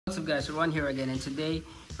What's up guys, Ron here again, and today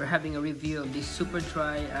we're having a review of this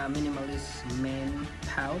Superdry minimalist men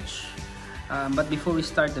pouch. But before we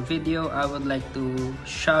start the video, I would like to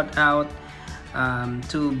shout out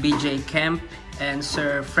to BJ Kemp and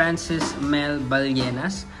Sir Francis Mel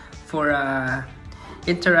Ballenas for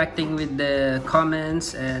interacting with the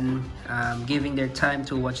comments and giving their time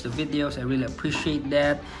to watch the videos. I really appreciate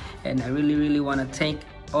that, and I really want to thank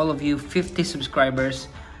all of you 50 subscribers.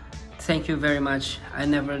 Thank you very much. I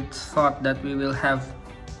never thought that we will have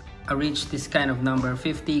reach this kind of number,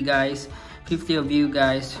 50 guys, 50 of you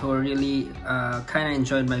guys who really kind of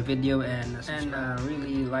enjoyed my video and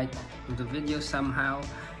really liked the video somehow.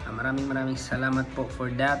 Maraming salamat po for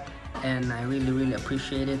that, and I really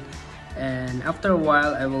appreciate it. And after a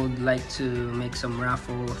while, I would like to make some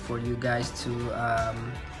raffle for you guys to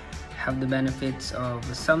have the benefits of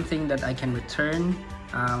something that I can return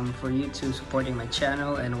for you to supporting my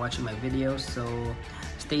channel and watching my videos. So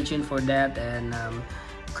stay tuned for that, and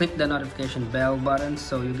click the notification bell button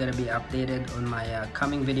so you're gonna be updated on my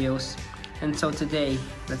coming videos. And so today,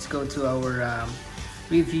 let's go to our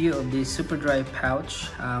review of the Superdry pouch.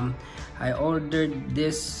 I ordered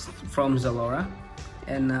this from Zalora,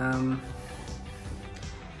 and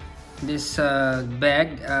this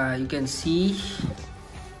bag, you can see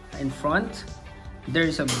in front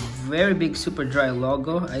there's a very big Superdry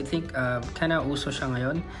logo. I think kind of uso siya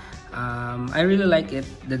ngayon. I really like it,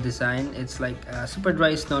 the design. It's like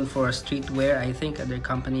Superdry is known for streetwear. I think other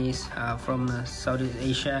companies from Southeast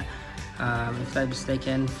Asia, if I'm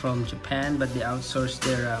mistaken, from Japan, but they outsource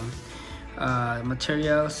their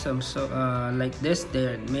materials. Like this,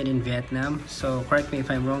 they're made in Vietnam. So correct me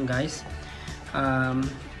if I'm wrong, guys.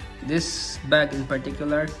 This bag in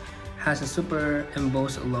particular has a super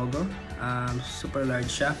embossed logo, super large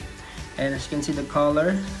siya. And as you can see, the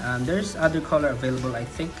color, there's other color available, I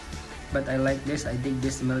think, but I like this. I dig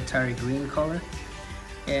this military green color.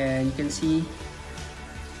 And you can see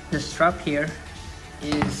the strap here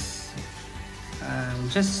is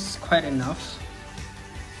just quite enough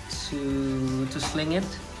to sling it,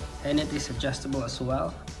 and it is adjustable as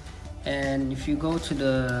well. And if you go to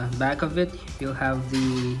the back of it, you'll have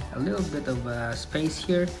a little bit of space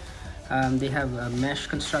here. They have a mesh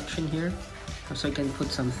construction here, so you can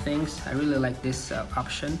put some things. I really like this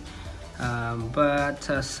option. But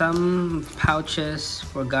some pouches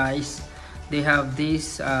for guys, they have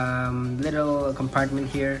this little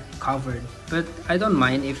compartment here covered, but I don't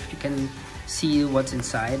mind if you can see what's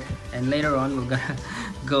inside. And later on, we're gonna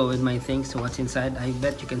go with my things to what's inside. I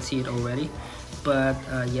bet you can see it already, but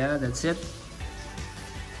yeah, that's it.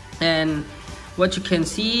 And what you can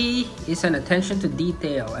see is an attention to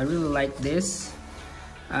detail. I really like this.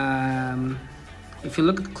 If you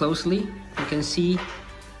look closely, you can see,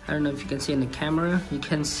 I don't know if you can see in the camera, you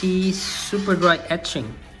can see Superdry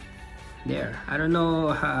etching there. I don't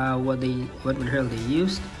know what material they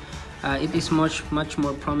used. It is much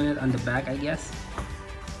more prominent on the back, I guess.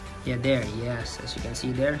 Yeah, there, yes, as you can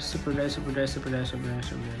see there, Superdry,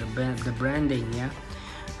 the branding, yeah.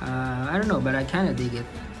 I don't know, but I kind of dig it.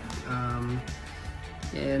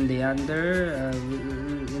 And the under,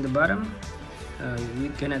 in the bottom, we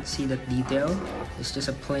cannot see that detail. It's just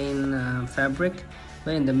a plain fabric,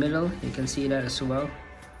 but in the middle you can see that as well.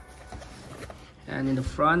 And in the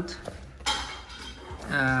front,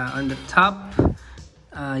 on the top,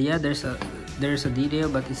 yeah, there's a detail,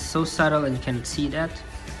 but it's so subtle and you can't see that.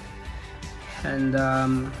 And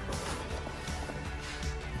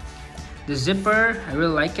the zipper, I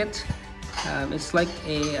really like it. It's like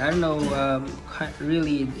a, I don't know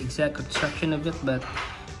really exact construction of it, but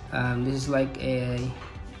this is like a,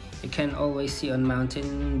 you can always see on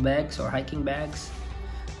mountain bags or hiking bags.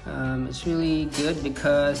 It's really good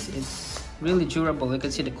because it's really durable. You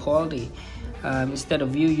can see the quality. Instead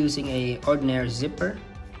of you using a ordinary zipper,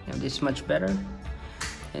 this is much better.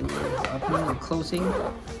 And opening and closing.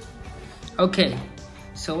 Okay,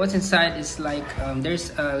 so what's inside is like, there's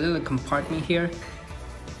a little compartment here.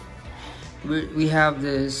 We have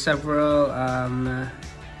the several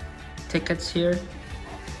tickets here.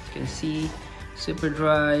 You can see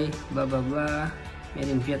Superdry, blah blah blah, made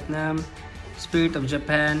in Vietnam, Spirit of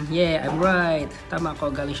Japan. Yeah, I'm right. Tama ko,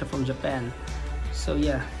 galing siya from Japan. So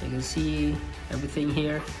yeah, you can see everything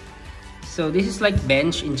here. So this is like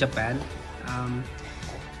bench in Japan.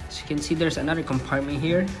 As you can see, there's another compartment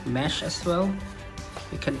here, mesh as well.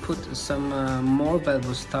 You can put some more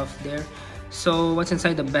valuable stuff there. So what's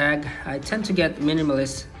inside the bag? I tend to get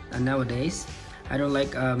minimalist nowadays. I don't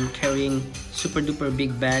like carrying super duper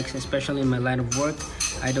big bags, especially in my line of work.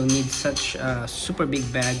 I don't need such a super big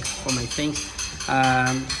bag for my things.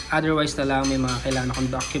 Otherwise na lang may mga kailangan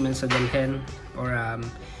akong documents sa dalhin, or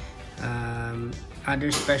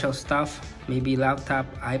other special stuff, maybe laptop,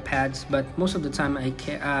 iPads, but most of the time I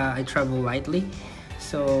travel lightly.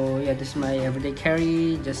 So yeah, this is my everyday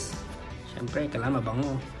carry. Just syempre kailangan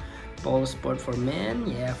mabango. Polo Sport for men,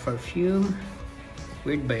 yeah, perfume.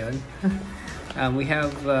 Weird ba yun? We have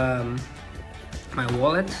my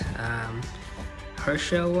wallet,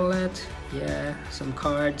 Herschel wallet, yeah, some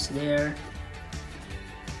cards there.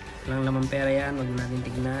 Walang lamang pera yan, wag natin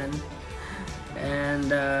tignan. And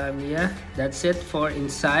yeah, that's it for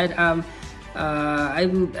inside. I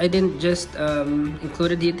didn't just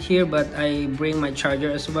included it here, but I bring my charger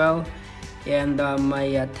as well, and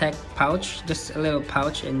my tech pouch, just a little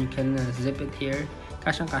pouch, and you can zip it here.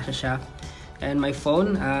 Kasyang-kasya siya. And my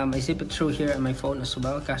phone, I zip it through here on my phone as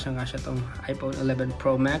well. Kasyang-kasya tong iPhone 11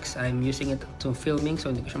 Pro Max. I'm using it to filming,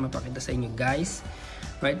 so hindi ko siya mapakita sa inyo guys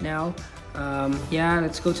right now. Yeah,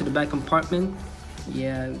 let's go to the back compartment.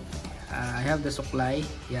 Yeah, I have the suklay.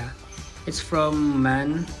 Yeah, it's from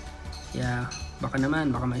Man. Yeah, baka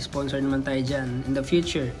may sponsor naman tayo dyan in the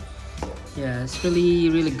future. Yeah, it's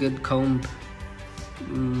really good comb.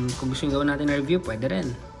 Kung gusto nyo gawin natin na review, pwede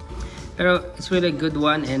rin. Pero it's really a good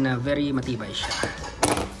one, and very matibay siya.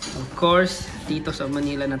 Of course, dito sa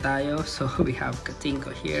Manila na tayo, so we have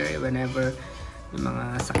Katinko here whenever may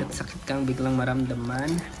mga sakit-sakit kang biglang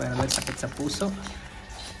maramdaman, para lang sakit sa puso.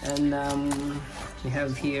 And we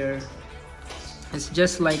have here, it's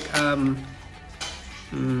just like I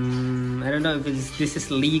don't know if this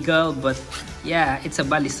is legal, but yeah, it's a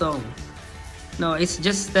balisong. No, it's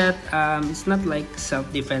just that it's not like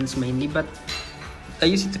self-defense mainly, but I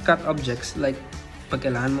use it to cut objects, like pag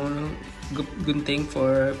kailangan mo ng gunting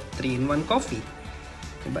for 3-in-1 coffee,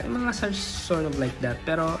 diba? Yung mga sort of like that.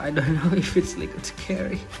 Pero I don't know if it's legal to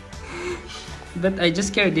carry. But I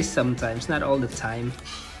just carry this sometimes, not all the time.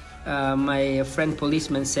 My friend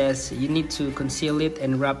policeman says you need to conceal it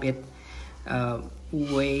and wrap it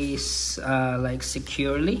ways like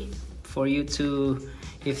securely for you to,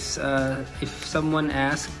 if someone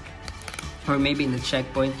asks, or maybe in the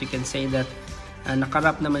checkpoint, you can say that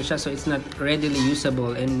nakarap naman siya, so it's not readily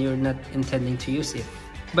usable and you're not intending to use it.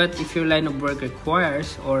 But if your line of work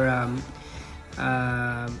requires, or I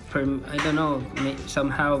don't know,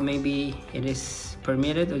 somehow maybe it is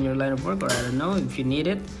permitted on your line of work, or I don't know, if you need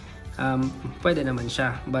it, pwede naman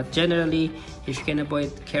siya. But generally, if you can avoid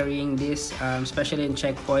carrying this, especially in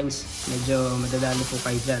checkpoints, medyo madadali po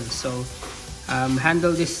kayo dyan. So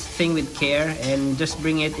handle this thing with care and just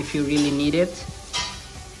bring it if you really need it.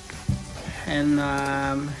 And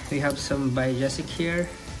we have some biojessic here,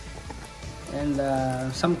 and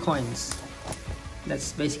some coins.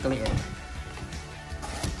 That's basically it.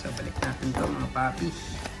 So balik natin to mga papi.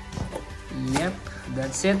 Yep,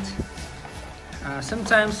 that's it.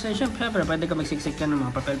 Sometimes syempre pwede ka magsiksik ka ng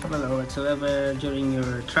mga papel or whatsoever during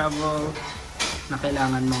your travel na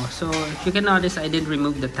kailangan mo. So if you can notice, I did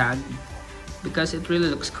remove the tag because it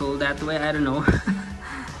really looks cool that way. I don't know.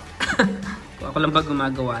 Ako lang ba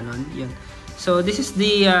gumagawa nun? Yun. So this is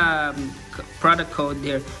the product code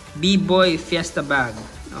here. B-Boy Fiesta Bag.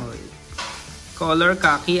 Oh, color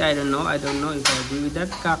khaki. I don't know if I agree with that.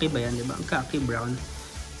 Khaki ba yan, diba? Khaki brown.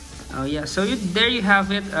 Oh yeah. So there you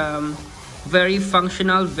have it. Very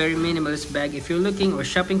functional, very minimalist bag. If you're looking or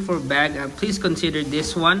shopping for a bag, please consider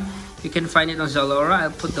this one. You can find it on Zalora.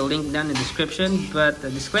 I'll put the link down in the description. But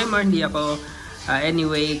disclaimer, hindi ako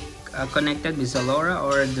anyway connected with Zalora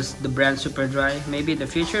or the brand Superdry. Maybe in the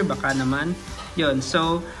future, baka naman. Yun.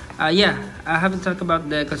 So yeah, I haven't talked about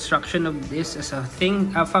the construction of this as a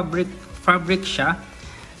thing. Fabric siya.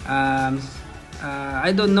 I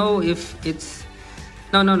don't know if it's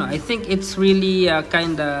no. I think it's really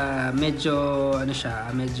kinda medyo ano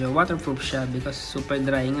siya, medyo waterproof siya because super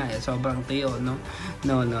dry nga eh. Sobrang tuyo, no?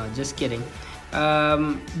 No, just kidding.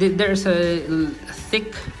 There's a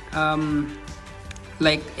thick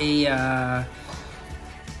like a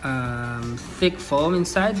thick foam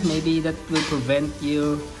inside. Maybe that will prevent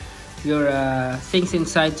your things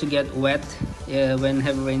inside to get wet when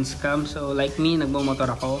heavy rains come. So like me,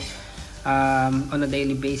 nagmo-motor ako on a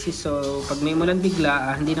daily basis. So pag may umulan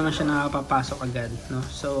bigla, hindi naman siya nakapapasok agad, no?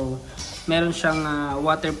 So meron siyang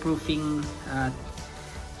waterproofing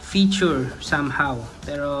feature somehow.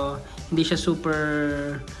 Pero hindi siya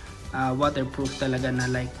super waterproof talaga na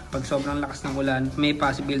like pag sobrang lakas ng ulan, may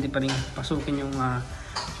possibility pa rin pasukin yung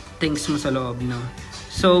things mo sa loob, no?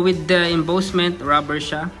 So with the embossment, rubber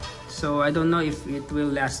siya. So I don't know if it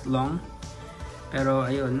will last long. Pero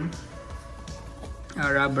ayun,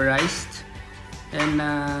 rubberized. And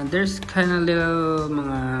there's kind of little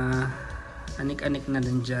mga anik-anik na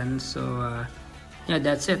din dyan. So yeah,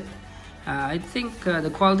 that's it. I think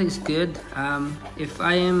the quality is good. If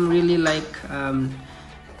I am really like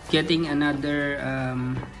getting another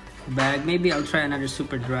bag, maybe I'll try another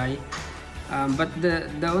Superdry. But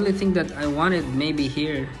the only thing that I wanted maybe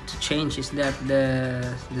here to change is that the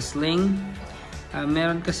sling.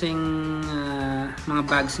 Meron kasing mga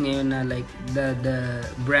bags ngayon na like the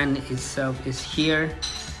brand itself is here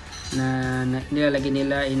na nilalagay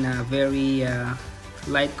nila in a very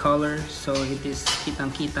light color, so it is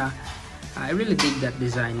kitang-kita. I really dig that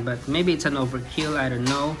design, but maybe it's an overkill, I don't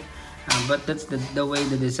know. But that's the way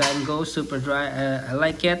the design goes. Superdry, I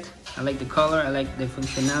like it. I like the color, I like the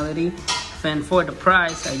functionality. And for the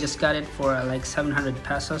price, I just got it for like 700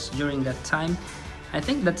 pesos during that time. I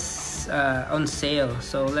think that's on sale.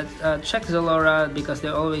 So let's check Zalora, because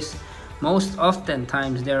they're always, most often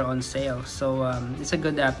times they're on sale. So it's a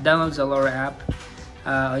good app. Download Zalora app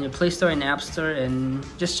on your Play Store and App Store, and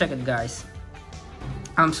just check it, guys.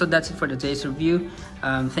 So that's it for today's review.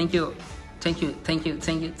 Thank you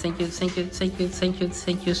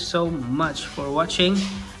so much for watching.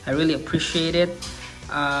 I really appreciate it.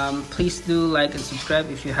 Please do like and subscribe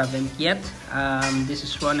if you haven't yet. This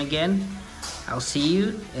is Ron again. I'll see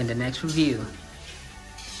you in the next review.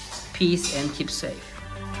 Peace and keep safe.